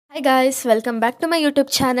Hi guys, welcome back to my YouTube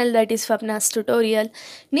channel that is Swapna's Tutorial.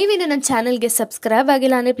 ನೀವಿನ್ನು ನನ್ನ ಚಾನಲ್ಗೆ subscribe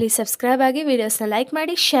ಆಗಿಲ್ಲ ಅಂದರೆ ಪ್ಲೀಸ್ ಸಬ್ಸ್ಕ್ರೈಬ್ ಆಗಿ ವಿಡಿಯೋಸ್ನ ಲೈಕ್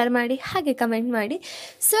ಮಾಡಿ ಶೇರ್ ಮಾಡಿ ಹಾಗೆ ಕಮೆಂಟ್ ಮಾಡಿ.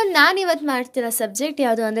 ಸೊ ನಾನಿವತ್ತು ಮಾಡ್ತಿರೋ ಸಬ್ಜೆಕ್ಟ್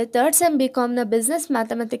ಯಾವುದು ಅಂದರೆ third sem bcomನ business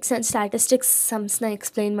mathematics and statistics ಸಮ್ಸ್ನ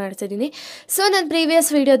explain ಮಾಡ್ತಿದ್ದೀನಿ. ಸೊ ನನ್ನ ಪ್ರೀವಿಯಸ್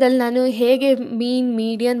ವೀಡಿಯೋದಲ್ಲಿ ನಾನು ಹೇಗೆ ಮೀನ್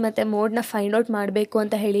ಮೀಡಿಯನ್ ಮತ್ತು ಮೋಡ್ನ ಫೈಂಡ್ ಔಟ್ ಮಾಡಬೇಕು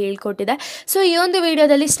ಅಂತ ಹೇಳ್ಕೊಟ್ಟಿದ್ದೆ. ಸೊ ಈ ಒಂದು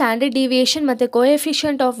ವೀಡಿಯೋದಲ್ಲಿ ಸ್ಟ್ಯಾಂಡರ್ಡ್ ಡಿವಿಯೇಷನ್ ಮತ್ತು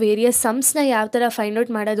ಕೋಎಫಿಷಿಯಂಟ್ ಆಫ್ ವೇರಿಯಸ್ ಸಮ್ಸ್ನ ಯಾವ ಥರ ಫೈಂಡ್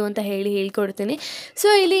ಔಟ್ ಮಾಡೋದು ಅಂತ ಹೇಳ್ಕೊಡ್ತೀನಿ. ಸೊ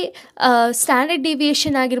ಇಲ್ಲಿ ಸ್ಟ್ಯಾಂಡರ್ಡ್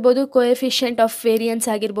ಡಿವಿಯೇಷನ್ ಆಗಿರ್ಬೋದು, ಕೋಎಫಿಷಿಯಂಟ್ ಆಫ್ ವೇರಿಯನ್ಸ್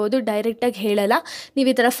ಆಗಿರ್ಬೋದು, ಡೈರೆಕ್ಟಾಗಿ ಹೇಳಲ್ಲ ನೀವು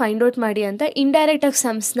ಈ ಥರ ಫೈಂಡ್ ಔಟ್ ಮಾಡಿ ಅಂತ. ಇಂಡೈರೆಕ್ಟಾಗಿ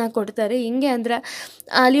ಸಮ್ಸ್ನ ಕೊಡ್ತಾರೆ. ಹಿಂಗೆ ಅಂದರೆ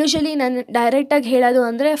ಯೂಶಲಿ ನಾನು ಡೈರೆಕ್ಟಾಗಿ ಹೇಳೋದು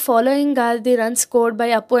ಅಂದರೆ following are the runs scored by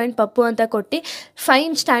Appu and Pappu ಅಂತ ಕೊಟ್ಟು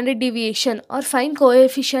fine standard deviation R fine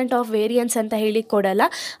coefficient of variance ಅಂತ ಹೇಳಿ ಕೊಡಲ್ಲ.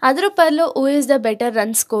 ಅದ್ರ ಬದಲು who is the better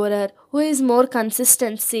run scorer, who is more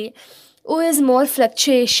consistency, who is more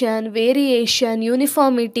fluctuation, variation,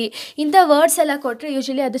 uniformity ಇಂಥ words ಎಲ್ಲ ಕೊಟ್ಟರೆ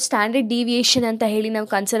ಯೂಶಲಿ ಅದು ಸ್ಟ್ಯಾಂಡರ್ಡ್ ಡಿವಿಯೇಷನ್ ಅಂತ ಹೇಳಿ ನಾವು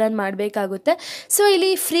ಕನ್ಸಿಡರ್ ಮಾಡಬೇಕಾಗುತ್ತೆ. ಸೊ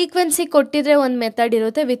ಇಲ್ಲಿ ಫ್ರೀಕ್ವೆನ್ಸಿ ಕೊಟ್ಟಿದ್ರೆ ಒಂದು ಮೆಥಡ್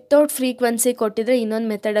ಇರುತ್ತೆ, ವಿತೌಟ್ ಫ್ರೀಕ್ವೆನ್ಸಿ ಕೊಟ್ಟಿದ್ರೆ ಇನ್ನೊಂದು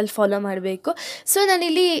ಮೆಥಡಲ್ಲಿ ಫಾಲೋ ಮಾಡಬೇಕು. ಸೊ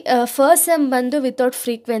ನಾನಿಲ್ಲಿ ಫಸ್ಟ್ ಸಮ್ ಬಂದು ವಿತೌಟ್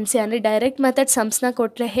ಫ್ರೀಕ್ವೆನ್ಸಿ ಅಂದರೆ ಡೈರೆಕ್ಟ್ ಮೆಥಡ್ ಸಮ್ಸ್ನ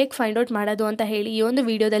ಕೊಟ್ಟರೆ ಹೇಗೆ ಫೈಂಡ್ ಔಟ್ ಮಾಡೋದು ಅಂತ ಹೇಳಿ ಈ ಒಂದು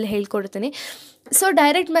ವೀಡಿಯೋದಲ್ಲಿ ಹೇಳ್ಕೊಡ್ತೀನಿ. ಸೊ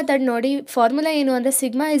ಡೈರೆಕ್ಟ್ ಮೆಥಡ್ ನೋಡಿ, ಫಾರ್ಮುಲಾ ಏನು ಅಂದರೆ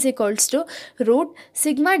sigma is equals to root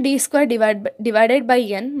sigma D square divided by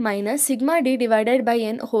N minus sigma D divided by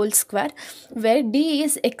N whole square wear D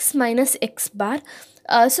is X minus X bar.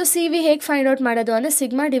 So C V ಹೇಗೆ find out ಮಾಡೋದು ಅಂದರೆ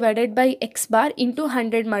sigma divided by X bar into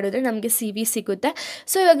 100 ಮಾಡಿದ್ರೆ ನಮಗೆ C V ಸಿಗುತ್ತೆ.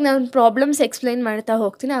 So ಇವಾಗ ನಾನು problems explain ಮಾಡ್ತಾ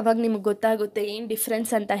ಹೋಗ್ತೀನಿ, ಆವಾಗ ನಿಮ್ಗೆ ಗೊತ್ತಾಗುತ್ತೆ ಏನು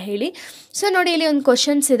ಡಿಫ್ರೆನ್ಸ್ ಅಂತ ಹೇಳಿ. ಸೊ ನೋಡಿ, ಇಲ್ಲಿ ಒಂದು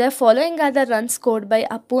ಕ್ವಶನ್ಸ್ ಇದೆ. Following are the runs scored by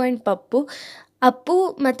Appu and Pappu. Appu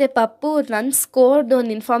ಮತ್ತು ಪಪ್ಪು ರನ್ ಸ್ಕೋರ್ಡ್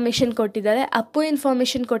ಒಂದು ಇನ್ಫಾರ್ಮೇಷನ್ ಕೊಟ್ಟಿದ್ದಾರೆ, ಅಪ್ಪು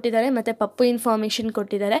ಇನ್ಫಾರ್ಮೇಷನ್ ಕೊಟ್ಟಿದ್ದಾರೆ ಮತ್ತು ಪಪ್ಪು ಇನ್ಫಾರ್ಮೇಷನ್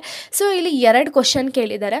ಕೊಟ್ಟಿದ್ದಾರೆ. ಸೊ ಇಲ್ಲಿ 2 ಕ್ವಶನ್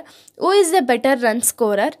ಕೇಳಿದ್ದಾರೆ. Who is the better run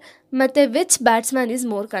scorer ಮತ್ತು which batsman is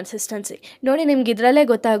more consistency. ನೋಡಿ, ನಿಮ್ಗೆ ಇದರಲ್ಲೇ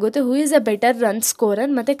ಗೊತ್ತಾಗುತ್ತೆ who is a better run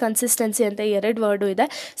scorer ಮತ್ತು ಕನ್ಸಿಸ್ಟೆನ್ಸಿ ಅಂತ 2 ವರ್ಡು ಇದೆ.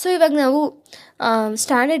 ಸೊ ಇವಾಗ ನಾವು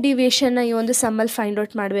ಸ್ಟ್ಯಾಂಡರ್ಡ್ ಡಿವಿಯೇಷನ್ನ ಈ ಒಂದು ಸಮ್ಮಲ್ಲಿ ಫೈಂಡ್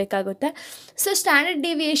ಔಟ್ ಮಾಡಬೇಕಾಗುತ್ತೆ. ಸೊ ಸ್ಟ್ಯಾಂಡರ್ಡ್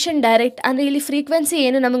ಡಿವಿಯೇಷನ್ ಡೈರೆಕ್ಟ್ ಅಂದರೆ ಇಲ್ಲಿ ಫ್ರೀಕ್ವೆನ್ಸಿ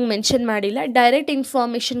ಏನು ನಮಗೆ ಮೆನ್ಷನ್ ಮಾಡಿಲ್ಲ, ಡೈರೆಕ್ಟ್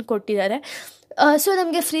ಇನ್ಫಾರ್ಮೇಷನ್ ಕೊಟ್ಟಿದ್ದಾರೆ. ಸೊ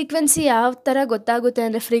ನಮಗೆ ಫ್ರೀಕ್ವೆನ್ಸಿ ಯಾವ ಥರ ಗೊತ್ತಾಗುತ್ತೆ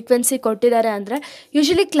ಅಂದರೆ, ಫ್ರೀಕ್ವೆನ್ಸಿ ಕೊಟ್ಟಿದ್ದಾರೆ ಅಂದರೆ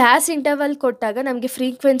ಯೂಶಲಿ ಕ್ಲಾಸ್ ಇಂಟರ್ವಲ್ ಕೊಟ್ಟಾಗ ನಮಗೆ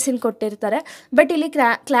ಫ್ರೀಕ್ವೆನ್ಸಿನ ಕೊಟ್ಟಿರ್ತಾರೆ. ಬಟ್ ಇಲ್ಲಿ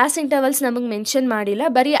ಕ್ಲಾಸ್ ಇಂಟರ್ವಲ್ಸ್ ನಮಗೆ ಮೆನ್ಷನ್ ಮಾಡಿಲ್ಲ,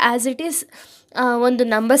 ಬರೀ ಆ್ಯಸ್ ಇಟ್ ಈಸ್ ಒಂದು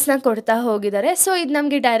ನಂಬರ್ಸ್ನ ಕೊಡ್ತಾ ಹೋಗಿದ್ದಾರೆ. ಸೊ ಇದು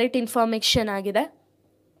ನಮಗೆ ಡೈರೆಕ್ಟ್ ಇನ್ಫಾರ್ಮೇಷನ್ ಆಗಿದೆ.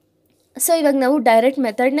 ಸೊ ಇವಾಗ ನಾವು ಡೈರೆಕ್ಟ್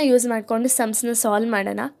ಮೆಥಡ್ನ ಯೂಸ್ ಮಾಡಿಕೊಂಡು ಸಮ್ಸ್ನ ಸಾಲ್ವ್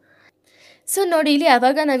ಮಾಡೋಣ. ಸೊ ನೋಡಿ, ಇಲ್ಲಿ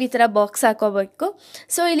ಆವಾಗ ನಾವು ಈ ಥರ ಬಾಕ್ಸ್ ಹಾಕೋಬೇಕು.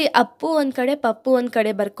 ಸೊ ಇಲ್ಲಿ ಅಪ್ಪು ಒಂದು ಕಡೆ ಪಪ್ಪು ಒಂದು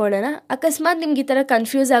ಕಡೆ ಬರ್ಕೊಳ್ಳೋಣ. ಅಕಸ್ಮಾತ್ ನಿಮ್ಗೆ ಈ ಥರ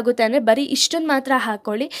ಕನ್ಫ್ಯೂಸ್ ಆಗುತ್ತೆ ಅಂದರೆ ಬರೀ ಇಷ್ಟನ್ನು ಮಾತ್ರ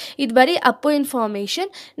ಹಾಕ್ಕೊಳ್ಳಿ. ಇದು ಬರೀ Appu information,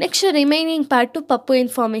 next remaining part Pappu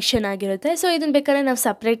information ಆಗಿರುತ್ತೆ. ಸೊ ಇದನ್ನು ಬೇಕಾದ್ರೆ ನಾವು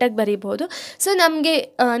ಸಪ್ರೇಟಾಗಿ ಬರೀಬೋದು. ಸೊ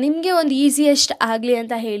ನಿಮಗೆ ಒಂದು ಈಸಿಯೆಸ್ಟ್ ಆಗಲಿ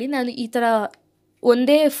ಅಂತ ಹೇಳಿ ನಾನು ಈ ಥರ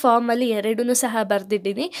ಒಂದೇ ಫಾರ್ಮಲ್ಲಿ 2 ಸಹ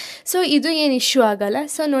ಬರೆದಿದ್ದೀನಿ. ಸೊ ಇದು ಏನು ಇಶ್ಯೂ ಆಗೋಲ್ಲ.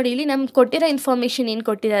 ಸೊ ನೋಡಿ, ಇಲ್ಲಿ ನಮ್ಗೆ ಕೊಟ್ಟಿರೋ ಇನ್ಫಾರ್ಮೇಷನ್ ಏನು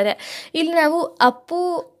ಕೊಟ್ಟಿದ್ದಾರೆ, ಇಲ್ಲಿ ನಾವು ಅಪ್ಪು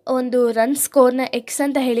ಒಂದು ರನ್ ಸ್ಕೋರ್ನ ಎಕ್ಸ್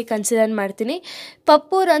ಅಂತ ಹೇಳಿ ಕನ್ಸಿಡರ್ ಮಾಡ್ತೀನಿ,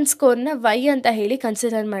 ಪಪ್ಪು ರನ್ ಸ್ಕೋರ್ನ ವೈ ಅಂತ ಹೇಳಿ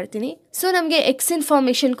ಕನ್ಸಿಡರ್ ಮಾಡ್ತೀನಿ. ಸೊ ನಮಗೆ ಎಕ್ಸ್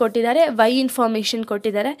ಇನ್ಫಾರ್ಮೇಷನ್ ಕೊಟ್ಟಿದ್ದಾರೆ, ವೈ ಇನ್ಫಾರ್ಮೇಷನ್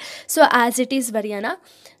ಕೊಟ್ಟಿದ್ದಾರೆ. ಸೊ ಆ್ಯಸ್ ಇಟ್ ಈಸ್ ಬರೆಯೋಣ.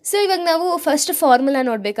 ಸೊ ಇವಾಗ ನಾವು ಫಸ್ಟ್ ಫಾರ್ಮುಲಾ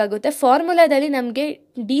ನೋಡಬೇಕಾಗುತ್ತೆ. ಫಾರ್ಮುಲಾದಲ್ಲಿ ನಮಗೆ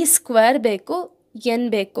ಡಿ ಸ್ಕ್ವೇರ್ ಬೇಕು, ಎನ್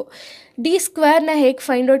ಬೇಕು. ಡಿ ಸ್ಕ್ವೇರ್ನ ಹೇಗೆ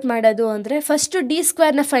ಫೈಂಡ್ ಔಟ್ ಮಾಡೋದು ಅಂದರೆ, ಫಸ್ಟು ಡಿ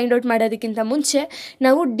ಸ್ಕ್ವೇರ್ನ ಫೈಂಡ್ ಔಟ್ ಮಾಡೋದಕ್ಕಿಂತ ಮುಂಚೆ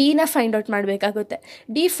ನಾವು ಡಿನ ಫೈಂಡ್ ಔಟ್ ಮಾಡಬೇಕಾಗುತ್ತೆ.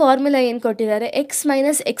 ಡಿ ಫಾರ್ಮುಲಾ ಏನು ಕೊಟ್ಟಿದ್ದಾರೆ, ಎಕ್ಸ್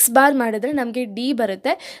ಮೈನಸ್ ಎಕ್ಸ್ ಬಾರ್ ಮಾಡಿದ್ರೆ ನಮಗೆ ಡಿ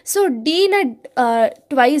ಬರುತ್ತೆ. ಸೊ ಡಿನ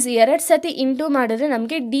ಟ್ವೈಸ್ 2 ಸತಿ ಇಂಟು ಮಾಡಿದ್ರೆ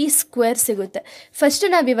ನಮಗೆ ಡಿ ಸ್ಕ್ವೇರ್ ಸಿಗುತ್ತೆ. ಫಸ್ಟು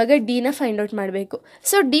ನಾವಿವಾಗ ಡಿನ ಫೈಂಡ್ ಔಟ್ ಮಾಡಬೇಕು.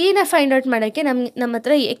 ಸೊ ಡಿನ ಫೈಂಡ್ ಔಟ್ ಮಾಡೋಕ್ಕೆ ನಮ್ಮ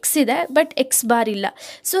ಹತ್ರ ಎಕ್ಸ್ ಇದೆ, ಬಟ್ ಎಕ್ಸ್ ಬಾರ್ ಇಲ್ಲ.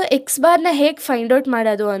 ಸೊ ಎಕ್ಸ್ ಬಾರ್ನ ಹೇಗೆ ಫೈಂಡ್ ಔಟ್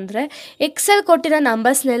ಮಾಡೋದು ಅಂದರೆ, ಎಕ್ಸಲ್ಲಿ ಕೊಟ್ಟಿರೋ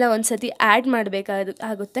ನಂಬರ್ಸ್ನೆಲ್ಲ ಒಂದು ಸತಿ ಆ್ಯಡ್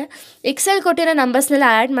ಮಾಡಬೇಕಾಗುತ್ತೆ. ಎಕ್ಸಲ್ಲಿ ಕೊಟ್ಟಿರೋ ನಂಬರ್ಸ್ನೆಲ್ಲ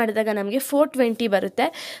ಆ್ಯಡ್ ಮಾಡಿದಾಗ ನಮಗೆ 420 ಬರುತ್ತೆ.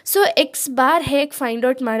 ಸೊ ಎಕ್ಸ್ ಬಾರ್ ಹೇಗೆ ಫೈಂಡ್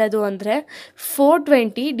ಔಟ್ ಮಾಡೋದು ಅಂದರೆ,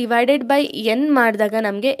 420 ಡಿವೈಡೆಡ್ ಬೈ ಎನ್ ಮಾಡಿದಾಗ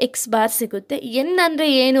ನಮಗೆ ಎಕ್ಸ್ ಬಾರ್ ಸಿಗುತ್ತೆ. ಎನ್ ಅಂದರೆ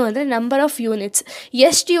ಏನು ಅಂದರೆ ನಂಬರ್ ಆಫ್ ಯೂನಿಟ್ಸ್,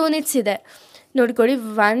 ಎಷ್ಟು ಯೂನಿಟ್ಸ್ ಇದೆ ನೋಡ್ಕೊಳ್ಳಿ.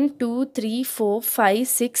 1 2 3 4 5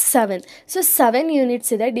 6 7. ಸೊ 7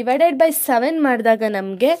 ಯೂನಿಟ್ಸ್ ಇದೆ. ಡಿವೈಡೆಡ್ ಬೈ 7 ಮಾಡಿದಾಗ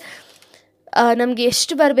ನಮಗೆ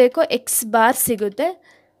ಎಷ್ಟು ಬರಬೇಕೋ ಎಕ್ಸ್ ಬಾರ್ ಸಿಗುತ್ತೆ.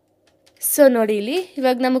 ಸೊ ನೋಡಿ, ಇಲ್ಲಿ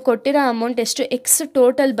ಇವಾಗ ನಮಗೆ ಕೊಟ್ಟಿರೋ ಅಮೌಂಟ್ ಎಷ್ಟು, ಎಕ್ಸ್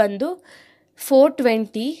ಟೋಟಲ್ ಬಂದು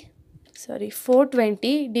 420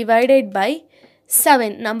 divided by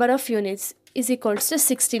 7 number of units is equals to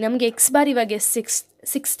 60. ನಮಗೆ ಎಕ್ಸ್ ಬಾರ್ ಇವಾಗ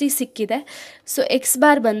 60 ಸಿಕ್ಕಿದೆ. ಸೊ ಎಕ್ಸ್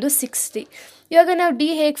ಬಾರ್ ಬಂದು 60. ಇವಾಗ ನಾವು ಡಿ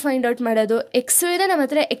ಹೇಗೆ ಫೈಂಡ್ ಔಟ್ ಮಾಡೋದು, ಎಕ್ಸು ಇದೆ ನಮ್ಮ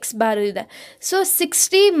ಹತ್ರ, ಎಕ್ಸ್ ಬಾರು ಇದೆ. ಸೊ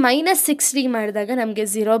 60 ಮೈನಸ್ 60 ಮಾಡಿದಾಗ ನಮಗೆ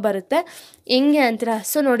 0 ಬರುತ್ತೆ. ಹೆಂಗೆ ಅಂತೀರಾ?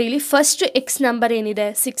 ಸೊ ನೋಡಿ, ಇಲ್ಲಿ ಫಸ್ಟ್ ಎಕ್ಸ್ ನಂಬರ್ ಏನಿದೆ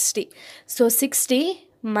 60. So 60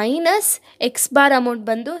 minus X bar amount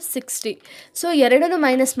ಬಂದು 60. ಸೊ ಎರಡನ್ನೂ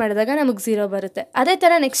ಮೈನಸ್ ಮಾಡಿದಾಗ ನಮಗೆ 0 ಬರುತ್ತೆ. ಅದೇ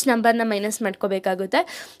ಥರ ನೆಕ್ಸ್ಟ್ ನಂಬರ್ನ ಮೈನಸ್ ಮಾಡ್ಕೋಬೇಕಾಗುತ್ತೆ.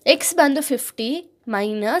 ಎಕ್ಸ್ ಬಂದು 50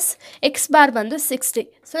 ಮೈನಸ್ ಎಕ್ಸ್ ಬಾರ್ ಬಂದು 60.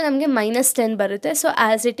 ಸೊ ನಮಗೆ -10 ಬರುತ್ತೆ. So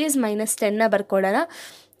as it is -10ನ ಬರ್ಕೊಳ್ಳೋಣ.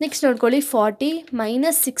 Next ನೋಡ್ಕೊಳ್ಳಿ 40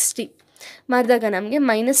 ಮೈನಸ್ 60 ಮಾಡಿದಾಗ ನಮಗೆ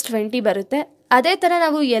 -20 ಬರುತ್ತೆ. ಅದೇ ಥರ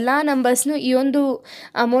ನಾವು ಎಲ್ಲ ನಂಬರ್ಸ್ನು ಈ ಒಂದು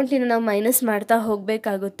ಅಮೌಂಟಿನ ನಾವು ಮೈನಸ್ ಮಾಡ್ತಾ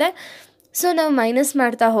ಹೋಗಬೇಕಾಗುತ್ತೆ. ಸೊ ನಾವು ಮೈನಸ್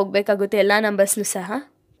ಮಾಡ್ತಾ ಹೋಗಬೇಕಾಗುತ್ತೆ ಎಲ್ಲ ನಂಬರ್ಸ್ನು ಸಹ.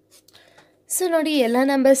 ಸೊ ನೋಡಿ, ಎಲ್ಲ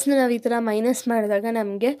ನಂಬರ್ಸ್ನ ನಾವು ಈ ಥರ ಮೈನಸ್ ಮಾಡಿದಾಗ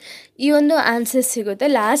ನಮಗೆ ಈ ಒಂದು ಆನ್ಸರ್ ಸಿಗುತ್ತೆ.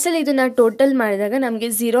 ಲಾಸ್ಟಲ್ಲಿ ಇದನ್ನು ಟೋಟಲ್ ಮಾಡಿದಾಗ ನಮಗೆ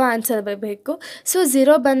 0 ಆನ್ಸರ್ ಬರಬೇಕು. ಸೊ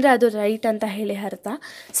 0 ಬಂದರೆ ಅದು ರೈಟ್ ಅಂತ ಹೇಳಿ ಅರ್ಥ.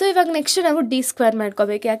 ಸೊ ಇವಾಗ ನೆಕ್ಸ್ಟ್ ನಾವು d²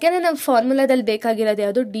 ಮಾಡ್ಕೋಬೇಕು. ಯಾಕೆಂದರೆ ನಮ್ಮ ಫಾರ್ಮುಲಾದಲ್ಲಿ ಬೇಕಾಗಿರೋದು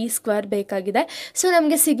ಯಾವುದು d² ಬೇಕಾಗಿದೆ. ಸೊ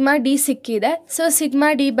ನಮಗೆ ಸಿಗ್ಮಾ ಡಿ ಸಿಕ್ಕಿದೆ. ಸೊ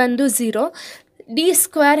ಸಿಗ್ಮಾ ಡಿ ಬಂದು 0.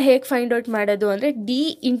 d² ಹೇಗೆ ಫೈಂಡ್ ಔಟ್ ಮಾಡೋದು ಅಂದರೆ d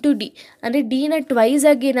ಇಂಟು ಡಿ, ಅಂದರೆ ಡಿನ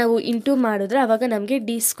ಟ್ವೈಸಾಗಿ ನಾವು ಇಂಟು ಮಾಡಿದ್ರೆ ಆವಾಗ ನಮಗೆ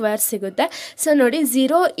d² ಸಿಗುತ್ತೆ. ಸೊ ನೋಡಿ,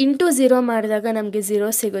 0 ಇಂಟು 0 ಮಾಡಿದಾಗ ನಮಗೆ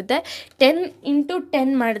 0 ಸಿಗುತ್ತೆ. 10 ಇಂಟು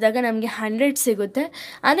 10 ಮಾಡಿದಾಗ ನಮಗೆ 100 ಸಿಗುತ್ತೆ.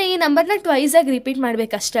 ಅಂದರೆ ಈ ನಂಬರ್ನ ಟ್ವೈಸಾಗಿ ರಿಪೀಟ್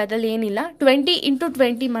ಮಾಡಬೇಕಷ್ಟೇ, ಅದರಲ್ಲಿ ಏನಿಲ್ಲ. 20 ಇಂಟು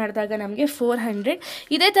 20 ಮಾಡಿದಾಗ ನಮಗೆ 400.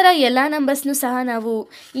 ಇದೇ ಥರ ಎಲ್ಲ ನಂಬರ್ಸ್ನೂ ಸಹ ನಾವು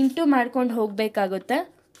ಇಂಟು ಮಾಡ್ಕೊಂಡು ಹೋಗಬೇಕಾಗುತ್ತೆ.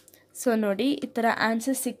 ಸೊ ನೋಡಿ, ಈ ಥರ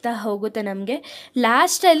ಆನ್ಸರ್ ಸಿಗ್ತಾ ಹೋಗುತ್ತೆ ನಮಗೆ.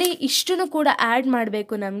 ಲಾಸ್ಟಲ್ಲಿ ಇಷ್ಟನ್ನು ಕೂಡ ಆ್ಯಡ್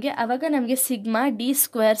ಮಾಡಬೇಕು ನಮಗೆ. ಆವಾಗ ನಮಗೆ ಸಿಗ್ಮಾ d²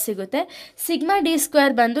 ಸಿಗುತ್ತೆ. ಸಿಗ್ಮಾ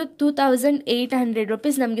d² ಬಂದು 2800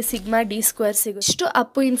 ರುಪೀಸ್ ನಮಗೆ ಸಿಗ್ಮಾ d² ಸಿಗುತ್ತೆ. ಇಷ್ಟು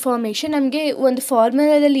ಅಪ್ಪು ಇನ್ಫಾರ್ಮೇಷನ್ ನಮಗೆ ಒಂದು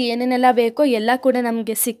ಫಾರ್ಮುಲಾದಲ್ಲಿ ಏನೇನೆಲ್ಲ ಬೇಕೋ ಎಲ್ಲ ಕೂಡ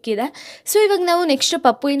ನಮಗೆ ಸಿಕ್ಕಿದೆ. ಸೊ ಇವಾಗ ನಾವು ನೆಕ್ಸ್ಟ್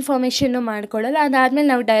ಪಪ್ಪು ಇನ್ಫಾರ್ಮೇಷನ್ನು ಮಾಡ್ಕೊಳ್ಳಲ್ಲ. ಅದಾದಮೇಲೆ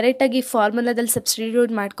ನಾವು ಡೈರೆಕ್ಟಾಗಿ ಫಾರ್ಮುಲಾದಲ್ಲಿ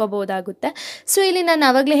ಸಬ್ಸ್ಟಿಟ್ಯೂಟ್ ಮಾಡ್ಕೋಬೋದಾಗುತ್ತೆ. ಸೊ ಇಲ್ಲಿ ನಾನು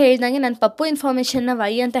ಆವಾಗಲೇ ಹೇಳ್ದಂಗೆ ನಾನು ಪಪ್ಪು ಇನ್ಫಾರ್ಮೇಷನ್ನ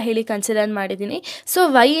y ಅಂತ ಹೇಳಿ ಕನ್ಸಿಡರ್ ಮಾಡಿದ್ದೀನಿ. ಸೊ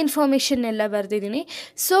y ಇನ್ಫಾರ್ಮೇಷನ್ ಎಲ್ಲ ಬರೆದಿದ್ದೀನಿ.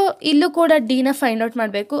 ಸೊ ಇಲ್ಲೂ ಕೂಡ ಡಿನ ಫೈಂಡ್ ಔಟ್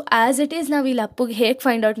ಮಾಡಬೇಕು. ಆ್ಯಸ್ ಇಟ್ ಈಸ್ ನಾವು ಇಲ್ಲಿ ಅಪ್ಪುಗೆ ಹೇಗೆ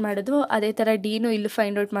ಫೈಂಡ್ ಔಟ್ ಮಾಡಿದ್ವು ಅದೇ ಥರ ಡಿನೂ ಇಲ್ಲೂ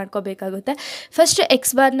ಫೈಂಡ್ ಔಟ್ ಮಾಡ್ಕೋಬೇಕಾಗುತ್ತೆ. ಫಸ್ಟ್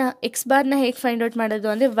ಎಕ್ಸ್ ಬಾರ್ನ ಹೇಗೆ ಫೈಂಡ್ ಔಟ್ ಮಾಡೋದು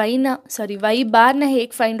ಅಂದರೆ ವೈ ಬಾರ್ನ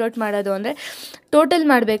ಹೇಗೆ ಫೈಂಡ್ ಔಟ್ ಮಾಡೋದು ಅಂದರೆ ಟೋಟಲ್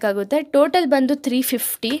ಮಾಡಬೇಕಾಗುತ್ತೆ. ಟೋಟಲ್ ಬಂದು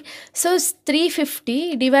 350. So 350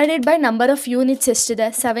 divided by number of units ಎಷ್ಟಿದೆ,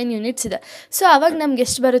 7 ಯೂನಿಟ್ಸ್ ಇದೆ. ಸೊ ಆವಾಗ ನಮ್ಗೆ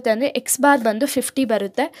ಎಷ್ಟು ಬರುತ್ತೆ ಅಂದರೆ ಎಕ್ಸ್ ಬಾರ್ ಬಂದು 50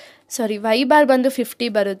 ಬರುತ್ತೆ. ವೈ ಬಾರ್ ಬಂದು 50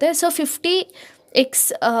 ಬರುತ್ತೆ. So 50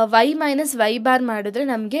 Y minus Y bar ಮಾಡಿದ್ರೆ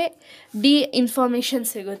ನಮಗೆ ಡಿ ಇನ್ಫಾರ್ಮೇಷನ್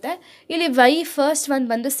ಸಿಗುತ್ತೆ. ಇಲ್ಲಿ ವೈ ಫಸ್ಟ್ ಒಂದು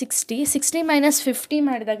ಬಂದು 60 ಮೈನಸ್ 50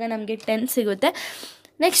 ಮಾಡಿದಾಗ ನಮಗೆ 10 ಸಿಗುತ್ತೆ.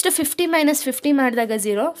 ನೆಕ್ಸ್ಟ್ 50 ಮೈನಸ್ 50 ಮಾಡಿದಾಗ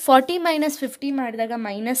 0, 40 ಮೈನಸ್ 50 ಮಾಡಿದಾಗ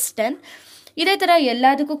 -10. ಇದೇ ಥರ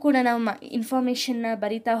ಎಲ್ಲದಕ್ಕೂ ಕೂಡ ನಾವು ಇನ್ಫಾರ್ಮೇಷನ್ನ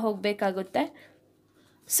ಬರಿತಾ ಹೋಗಬೇಕಾಗುತ್ತೆ.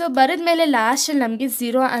 ಸೊ ಬರೆದ ಮೇಲೆ ಲಾಸ್ಟಲ್ಲಿ ನಮಗೆ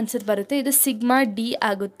 0 ಆನ್ಸರ್ ಬರುತ್ತೆ. ಇದು ಸಿಗ್ಮಾ ಡಿ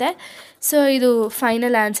ಆಗುತ್ತೆ. ಸೊ ಇದು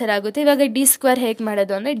ಫೈನಲ್ ಆನ್ಸರ್ ಆಗುತ್ತೆ. ಇವಾಗ d² ಹೇಗೆ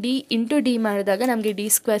ಮಾಡೋದು ಅಂದರೆ ಡಿ ಇಂಟು ಡಿ ಮಾಡಿದಾಗ ನಮಗೆ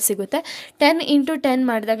d² ಸಿಗುತ್ತೆ. 10 ಇಂಟು 10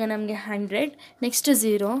 ಮಾಡಿದಾಗ ನಮಗೆ 100, ನೆಕ್ಸ್ಟ್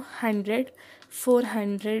 0, 100,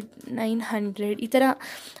 400, 900 ಈ ಥರ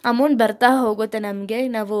ಅಮೌಂಟ್ ಬರ್ತಾ ಹೋಗುತ್ತೆ ನಮಗೆ,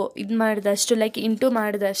 ನಾವು ಇದು ಮಾಡಿದಷ್ಟು ಲೈಕ್ ಇಂಟು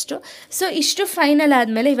ಮಾಡಿದಷ್ಟು. ಸೊ ಇಷ್ಟು ಫೈನಲ್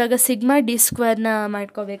ಆದಮೇಲೆ ಇವಾಗ ಸಿಗ್ಮಾ d²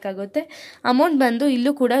 ಮಾಡ್ಕೋಬೇಕಾಗುತ್ತೆ. ಅಮೌಂಟ್ ಬಂದು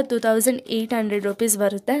ಇಲ್ಲೂ ಕೂಡ 2800 ರುಪೀಸ್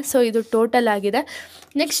ಬರುತ್ತೆ. ಸೊ ಇದು ಟೋಟಲ್ ಆಗಿದೆ.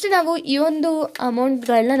 ನೆಕ್ಸ್ಟ್ ನಾವು ಈ ಒಂದು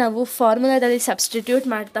ಅಮೌಂಟ್ಗಳನ್ನ ನಾವು ಫಾರ್ಮುಲಾದಲ್ಲಿ ಸಬ್ಸ್ಟಿಟ್ಯೂಟ್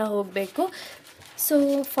ಮಾಡ್ತಾ ಹೋಗಬೇಕು. ಸೊ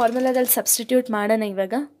ಫಾರ್ಮುಲಾದಲ್ಲಿ ಸಬ್ಸ್ಟಿಟ್ಯೂಟ್ ಮಾಡೋಣ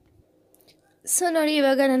ಇವಾಗ. ಸೊ ನೋಡಿ,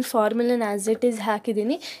 ಇವಾಗ ನಾನು ಫಾರ್ಮುಲಾನ ಆ್ಯಸ್ ಇಟ್ ಈಸ್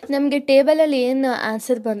ಹಾಕಿದ್ದೀನಿ. ನಮಗೆ ಟೇಬಲಲ್ಲಿ ಏನು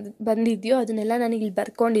ಆನ್ಸರ್ ಬಂದಿದೆಯೋ ಅದನ್ನೆಲ್ಲ ನಾನು ಇಲ್ಲಿ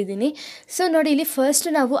ಬರ್ಕೊಂಡಿದ್ದೀನಿ. ಸೊ ನೋಡಿ, ಇಲ್ಲಿ ಫಸ್ಟ್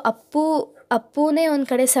ನಾವು ಅಪ್ಪುನೇ ಒಂದು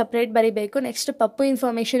ಕಡೆ ಸಪ್ರೇಟ್ ಬರಿಬೇಕು. ನೆಕ್ಸ್ಟ್ ಪಪ್ಪು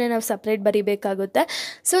ಇನ್ಫಾರ್ಮೇಷನ್ನೇ ನಾವು ಸಪ್ರೇಟ್ ಬರಿಬೇಕಾಗುತ್ತೆ.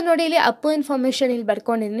 ಸೊ ನೋಡಿ, ಇಲ್ಲಿ ಅಪ್ಪು ಇನ್ಫಾರ್ಮೇಷನ್ ಇಲ್ಲಿ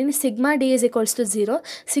ಬರ್ಕೊಂಡಿದ್ದೀನಿ. Sigma D = 0.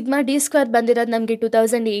 ಸಿಗ್ಮಾ d² ಬಂದಿರೋದು ನಮಗೆ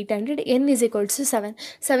 2800. n =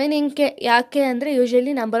 7 ಯಾಕೆ ಅಂದರೆ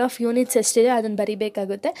ಯೂಶ್ವಲಿ ನಂಬರ್ ಆಫ್ ಯೂನಿಟ್ಸ್ ಎಷ್ಟಿದೆ ಅದನ್ನು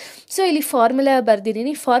ಬರಿಬೇಕಾಗುತ್ತೆ. ಸೊ ಇಲ್ಲಿ ಫಾರ್ಮುಲಾ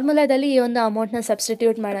ಬರ್ದಿದ್ದೀನಿ. ಫಾರ್ಮುಲಾದಲ್ಲಿ ಈ ಒಂದು ಅಮೌಂಟ್ನ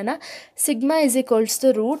ಸಬ್ಸ್ಟಿಟ್ಯೂಟ್ ಮಾಡೋಣ. Sigma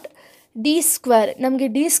 √d². ನಮಗೆ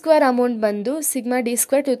d² ಅಮೌಂಟ್ ಬಂದು ಸಿಗ್ಮಾ d²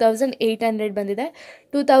 2800 ಬಂದಿದೆ.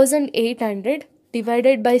 2800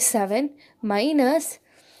 divided by 7 minus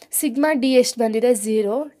sigma D ಎಷ್ಟು ಬಂದಿದೆ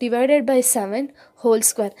 0 ಡಿವೈಡೆಡ್ ಬೈ 7 ಹೋಲ್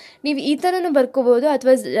ಸ್ಕ್ವೇರ್. ನೀವು ಈ ಥರನೂ ಬರ್ಕೋಬೋದು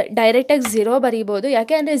ಅಥವಾ ಡೈರೆಕ್ಟಾಗಿ 0 ಬರೀಬೋದು.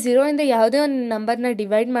 ಯಾಕೆ ಅಂದರೆ 0ಇಂದ ಯಾವುದೇ ಒಂದು ನಂಬರ್ನ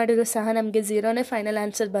ಡಿವೈಡ್ ಮಾಡಿದರೂ ಸಹ ನಮಗೆ 0ನೇ ಫೈನಲ್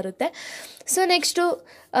ಆನ್ಸರ್ ಬರುತ್ತೆ. ಸೊ ನೆಕ್ಸ್ಟು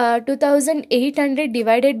 2800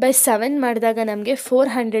 ಡಿವೈಡೆಡ್ ಬೈ 7 ಮಾಡಿದಾಗ ನಮಗೆ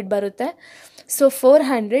 400 ಬರುತ್ತೆ. ಸೊ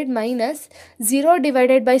 400 ಮೈನಸ್ 0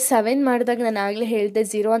 ಡಿವೈಡೆಡ್ ಬೈ 7 ಮಾಡಿದಾಗ ನಾನು ಆಗಲೇ ಹೇಳಿದೆ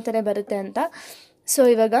 0 ಅಂತಲೇ ಬರುತ್ತೆ ಅಂತ. ಸೊ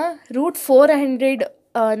ಇವಾಗ √400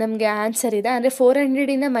 ನಮಗೆ ಆನ್ಸರ್ ಇದೆ. ಅಂದರೆ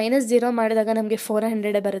 400ಇಂದ -0 ಮಾಡಿದಾಗ ನಮಗೆ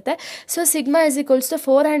 400 ಬರುತ್ತೆ. ಸೊ ಸಿಗ್ಮಾ =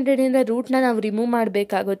 400ಇಂದ ರೂಟ್ನ ನಾವು ರಿಮೂವ್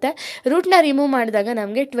ಮಾಡಬೇಕಾಗುತ್ತೆ. ರೂಟ್ನ ರಿಮೂವ್ ಮಾಡಿದಾಗ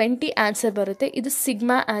ನಮಗೆ 20 ಆನ್ಸರ್ ಬರುತ್ತೆ. ಇದು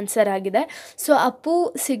ಸಿಗ್ಮಾ ಆನ್ಸರ್ ಆಗಿದೆ. ಸೊ ಅಪ್ಪು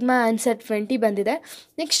ಸಿಗ್ಮಾ ಆನ್ಸರ್ 20 ಬಂದಿದೆ.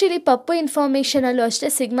 ನೆಕ್ಸ್ಟ್ ಇಲ್ಲಿ ಪಪ್ಪು ಇನ್ಫಾರ್ಮೇಷನಲ್ಲೂ ಅಷ್ಟೇ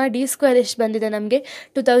ಸಿಗ್ಮಾ d² ಎಷ್ಟು ಬಂದಿದೆ ನಮಗೆ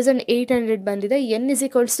 2800 ಬಂದಿದೆ. n =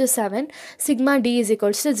 7, sigma d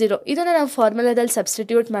 = 0. ಇದನ್ನು ನಾವು ಫಾರ್ಮುಲಾದಲ್ಲಿ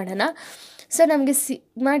ಸಬ್ಸ್ಟಿಟ್ಯೂಟ್ ಮಾಡೋಣ. ಸೊ ನಮಗೆ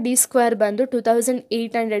ಸಿಗ್ಮಾ ಡಿ ಸ್ಕ್ವೇರ್ ಬಂದು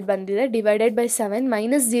 2800 ಬಂದಿದೆ, ಡಿವೈಡೆಡ್ ಬೈ 7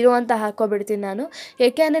 -0 ಅಂತ ಹಾಕೋಬಿಡ್ತೀನಿ ನಾನು.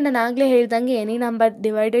 ಏಕೆಂದರೆ ನಾನು ಆಗಲೇ ಹೇಳ್ದಂಗೆ ಎನಿ ನಂಬರ್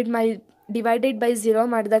ಡಿವೈಡೆಡ್ ಬೈ 0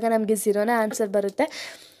 ಮಾಡಿದಾಗ ನಮಗೆ 0ನೇ ಆನ್ಸರ್ ಬರುತ್ತೆ.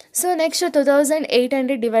 ಸೊ ನೆಕ್ಸ್ಟ್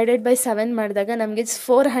 2800 ಡಿವೈಡೆಡ್ ಬೈ 7 ಮಾಡಿದಾಗ ನಮಗೆ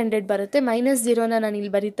 400 ಬರುತ್ತೆ. -0ನ ನಾನು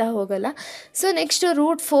ಇಲ್ಲಿ ಬರಿತಾ ಹೋಗಲ್ಲ. ಸೊ ನೆಕ್ಸ್ಟ್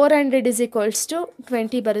 √400 =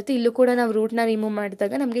 20 ಬರುತ್ತೆ. ಇಲ್ಲೂ ಕೂಡ ನಾವು ರೂಟ್ನ ರಿಮೂವ್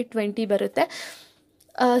ಮಾಡಿದಾಗ ನಮಗೆ 20 ಬರುತ್ತೆ.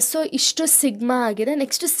 ಸೊ ಇಷ್ಟು ಸಿಗ್ಮಾ ಆಗಿದೆ.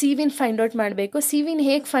 ನೆಕ್ಸ್ಟ್ ಸಿವಿನ್ ಫೈಂಡ್ ಔಟ್ ಮಾಡಬೇಕು. ಸಿವಿನ್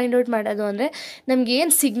ಹೇಗೆ ಫೈಂಡ್ ಔಟ್ ಮಾಡೋದು ಅಂದರೆ ನಮ್ಗೆ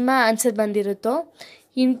ಏನು sigma answer ಬಂದಿರುತ್ತೋ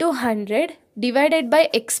into 100 divided by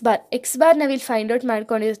X bar ನಾವಿಲ್ಲಿ ಫೈಂಡ್ ಔಟ್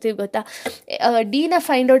ಮಾಡ್ಕೊಂಡಿರ್ತೀವಿ ಗೊತ್ತಾ. ಡಿನ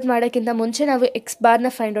ಫೈಂಡ್ ಔಟ್ ಮಾಡೋಕ್ಕಿಂತ ಮುಂಚೆ ನಾವು ಎಕ್ಸ್ ಬಾರ್ನ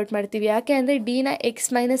ಫೈಂಡ್ ಔಟ್ ಮಾಡ್ತೀವಿ. ಯಾಕೆ ಅಂದರೆ ಡಿನ ಎಕ್ಸ್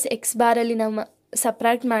ಬಾರಲ್ಲಿ ನಾವು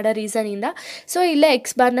ಸಪ್ರಾಕ್ಟ್ ಮಾಡೋ ರೀಸನಿಂದ. ಸೊ ಇಲ್ಲೇ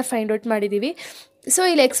ಎಕ್ಸ್ ಬಾರ್ನ ಫೈಂಡ್ ಔಟ್ ಮಾಡಿದ್ದೀವಿ. ಸೊ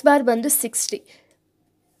ಇಲ್ಲಿ ಎಕ್ಸ್ ಬಾರ್ ಬಂದು 60.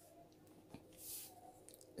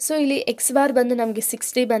 ಸೊ ಇಲ್ಲಿ ಎಕ್ಸ್ ಬಾರ್ ಬಂದು ನಮಗೆ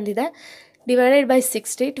 60 ಬಂದಿದೆ. Divided by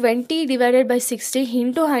 60, 20 divided by 60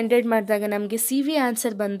 into 100 ಮಾಡಿದಾಗ ನಮಗೆ ಸಿ ವಿ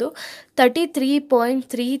ಆನ್ಸರ್ ಬಂದು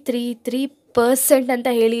 33.333% ಅಂತ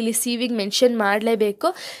ಹೇಳಿ ಇಲ್ಲಿ ಸಿ ವಿಗೆ ಮೆನ್ಷನ್ ಮಾಡಲೇಬೇಕು.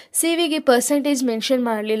 ಸಿ ವಿಗೆ ಪರ್ಸೆಂಟೇಜ್ ಮೆನ್ಷನ್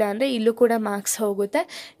ಮಾಡಲಿಲ್ಲ ಅಂದರೆ ಇಲ್ಲೂ ಕೂಡ ಮಾರ್ಕ್ಸ್ ಹೋಗುತ್ತೆ.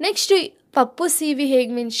 ನೆಕ್ಸ್ಟು ಪಪ್ಪು ಸಿ ವಿ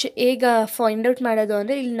ಹೇಗೆ ಫೈಂಡ್ ಔಟ್ ಮಾಡೋದು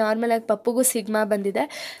ಅಂದರೆ ಇಲ್ಲಿ ನಾರ್ಮಲಾಗಿ ಪಪ್ಪುಗೂ ಸಿಗ್ಮಾ ಬಂದಿದೆ.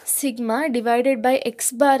 Sigma divided by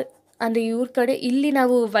X bar ಅಂದರೆ ಇವ್ರ ಕಡೆ ಇಲ್ಲಿ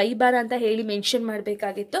ನಾವು ವೈ ಬಾರ್ ಅಂತ ಹೇಳಿ ಮೆನ್ಷನ್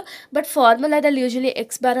ಮಾಡಬೇಕಾಗಿತ್ತು. ಬಟ್ ಫಾರ್ಮುಲಾದಲ್ಲಿ ಯೂಶ್ವಲಿ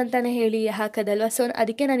ಎಕ್ಸ್ ಬಾರ್ ಅಂತಲೇ ಹೇಳಿ ಹಾಕೋದಲ್ವ. ಸೊ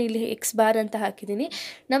ಅದಕ್ಕೆ ನಾನು ಇಲ್ಲಿ ಎಕ್ಸ್ ಬಾರ್ ಅಂತ ಹಾಕಿದ್ದೀನಿ.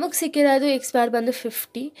 ನಮಗೆ ಸಿಕ್ಕಿರೋದು ಎಕ್ಸ್ ಬಾರ್ ಬಂದು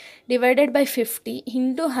 50 ಡಿವೈಡೆಡ್ ಬೈ 50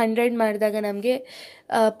 ಇಂಟು 100 ಮಾಡಿದಾಗ ನಮಗೆ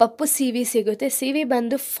ಪಪ್ಪು ಸಿ ವಿ ಸಿಗುತ್ತೆ. ಸಿ ವಿ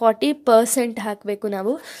ಬಂದು 40% ಹಾಕಬೇಕು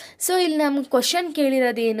ನಾವು. ಸೊ ಇಲ್ಲಿ ನಮ್ಗೆ ಕ್ವಶನ್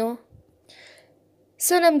ಕೇಳಿರೋದೇನು?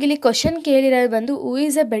 ಸೊ ನಮಗಿಲ್ಲಿ ಕ್ವಶನ್ ಕೇಳಿರೋದು ಬಂದು who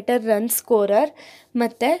is A better run scorer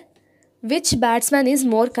ಮತ್ತು which batsman is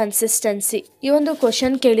more consistency, ಈ ಒಂದು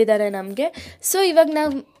ಕ್ವಶನ್ ಕೇಳಿದ್ದಾರೆ ನಮಗೆ. ಸೊ ಇವಾಗ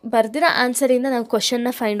ನಾವು ಬರ್ದಿರೋ ಆನ್ಸರಿಂದ ನಾವು ಕ್ವಶನ್ನ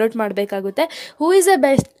ಫೈಂಡ್ ಔಟ್ ಮಾಡಬೇಕಾಗುತ್ತೆ. Who is A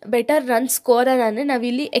better run scorer ಅಂದರೆ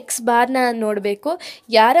ನಾವಿಲ್ಲಿ ಎಕ್ಸ್ ಬಾರ್ನ ನೋಡಬೇಕು.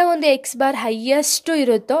 ಯಾರ ಒಂದು ಎಕ್ಸ್ ಬಾರ್ ಹೈಯೆಸ್ಟು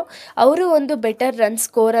ಇರುತ್ತೋ ಅವರು ಒಂದು ಬೆಟರ್ ರನ್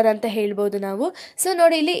ಸ್ಕೋರರ್ ಅಂತ ಹೇಳ್ಬೋದು ನಾವು. ಸೊ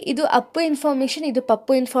ನೋಡಿ ಇಲ್ಲಿ ಇದು ಅಪ್ಪು ಇನ್ಫಾರ್ಮೇಷನ್, ಇದು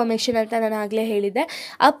ಪಪ್ಪು ಇನ್ಫಾರ್ಮೇಷನ್ ಅಂತ ನಾನು ಆಗಲೇ ಹೇಳಿದ್ದೆ.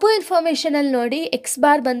 ಅಪ್ಪು ಇನ್ಫಾರ್ಮೇಷನಲ್ಲಿ ನೋಡಿ ಎಕ್ಸ್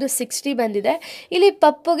ಬಾರ್ ಬಂದು 60 ಬಂದಿದೆ, ಇಲ್ಲಿ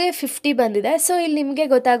ಪಪ್ಪುಗೆ 50 ಬಂದಿದೆ. ಸೊ ಇಲ್ಲಿ ನಿಮಗೆ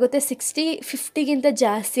ಗೊತ್ತಾಗುತ್ತೆ 60 50ಗಿಂತ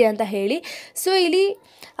ಜಾಸ್ತಿ ಅಂತ ಹೇಳಿ. ಸೊ ಇಲ್ಲಿ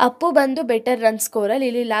ಅಪ್ಪು ಬಂದು ಬೆಟರ್ ರನ್ ಸ್ಕೋರರ್.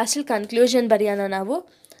 ಇಲ್ಲಿ ಲಾಸ್ಟಲ್ಲಿ ಕನ್ಕ್ಲೂಷನ್ ಬರೆಯೋಣ ನಾವು.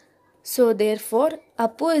 So there four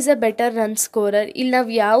Appu is a better run scorer. ಇಲ್ಲಿ ನಾವು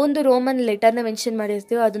ಯಾವೊಂದು ರೋಮನ್ ಲೆಟರ್ನ ಮೆನ್ಷನ್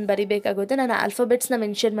ಮಾಡಿರ್ತೀವೋ ಅದನ್ನು ಬರಿಬೇಕಾಗುತ್ತೆ. ನಾನು ಆಲ್ಫಾಬೆಟ್ಸ್ನ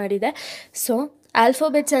ಮೆನ್ಷನ್ ಮಾಡಿದೆ. ಸೊ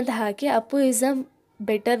ಆಲ್ಫಾಬೆಟ್ಸ್ ಅಂತ ಹಾಕಿ Appu is a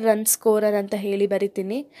better run scorer ಅಂತ ಹೇಳಿ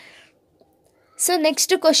ಬರಿತೀನಿ. ಸೊ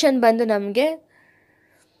ನೆಕ್ಸ್ಟ್ ಕ್ವಶನ್ ಬಂದು ನಮಗೆ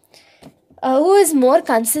ಹೂ ಇಸ್ ಮೋರ್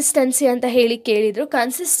ಕನ್ಸಿಸ್ಟೆನ್ಸಿ ಅಂತ ಹೇಳಿ ಕೇಳಿದರು.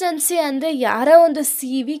 ಕನ್ಸಿಸ್ಟೆನ್ಸಿ ಅಂದರೆ ಯಾರ ಒಂದು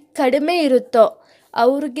ಸಿ ವಿ ಕಡಿಮೆ ಇರುತ್ತೋ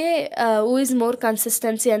ಅವ್ರಿಗೆ ಹೂ ಇಸ್ ಮೋರ್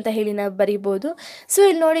ಕನ್ಸಿಸ್ಟೆನ್ಸಿ ಅಂತ ಹೇಳಿ ನಾವು ಬರಿಬೋದು. ಸೊ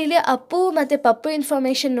ಇಲ್ಲಿ ನೋಡಿ, ಇಲ್ಲಿ ಅಪ್ಪು ಮತ್ತು ಪಪ್ಪು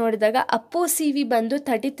ಇನ್ಫಾರ್ಮೇಷನ್ ನೋಡಿದಾಗ ಅಪ್ಪು ಸಿ ವಿ ಬಂದು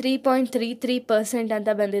 33.33% ಅಂತ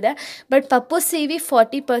ಬಂದಿದೆ. ಬಟ್ ಪಪ್ಪು ಸಿ ವಿ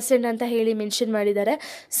 40% ಅಂತ ಹೇಳಿ ಮೆನ್ಷನ್ ಮಾಡಿದ್ದಾರೆ.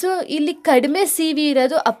 ಸೊ ಇಲ್ಲಿ ಕಡಿಮೆ ಸಿ ವಿ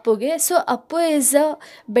ಇರೋದು ಅಪ್ಪುಗೆ. So Appu is a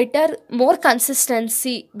better more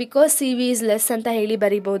consistency because C V is less ಅಂತ ಹೇಳಿ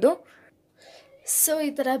ಬರಿಬೋದು. ಸೊ ಈ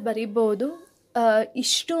ಥರ ಬರಿಬೋದು.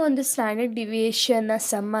 ಇಷ್ಟು ಒಂದು ಸ್ಟ್ಯಾಂಡರ್ಡ್ ಡಿವಿಯೇಷನ್ನ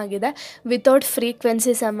ಸಮ್ ಆಗಿದೆ, ವಿತೌಟ್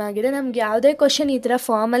ಫ್ರೀಕ್ವೆನ್ಸಿ ಸಮ್ ಆಗಿದೆ. ನಮ್ಗೆ ಯಾವುದೇ ಕ್ವಶನ್ ಈ ಥರ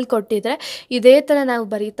ಫಾರ್ಮಲ್ಲಿ ಕೊಟ್ಟಿದ್ರೆ ಇದೇ ಥರ ನಾವು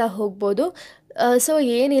ಬರೀತಾ ಹೋಗ್ಬೋದು. ಸೊ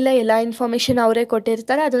ಏನಿಲ್ಲ, ಎಲ್ಲ ಇನ್ಫಾರ್ಮೇಷನ್ ಅವರೇ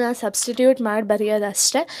ಕೊಟ್ಟಿರ್ತಾರೆ, ಅದನ್ನು ಸಬ್ಸ್ಟಿಟ್ಯೂಟ್ ಮಾಡಿ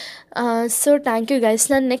ಬರೆಯೋದಷ್ಟೇ. So thank you guys.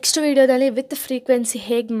 ನಾನು ನೆಕ್ಸ್ಟ್ ವೀಡಿಯೋದಲ್ಲಿ ವಿತ್ ಫ್ರೀಕ್ವೆನ್ಸಿ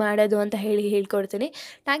ಹೇಗೆ ಮಾಡೋದು ಅಂತ ಹೇಳ್ಕೊಡ್ತೀನಿ.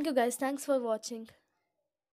 Thank you guys, thanks for watching.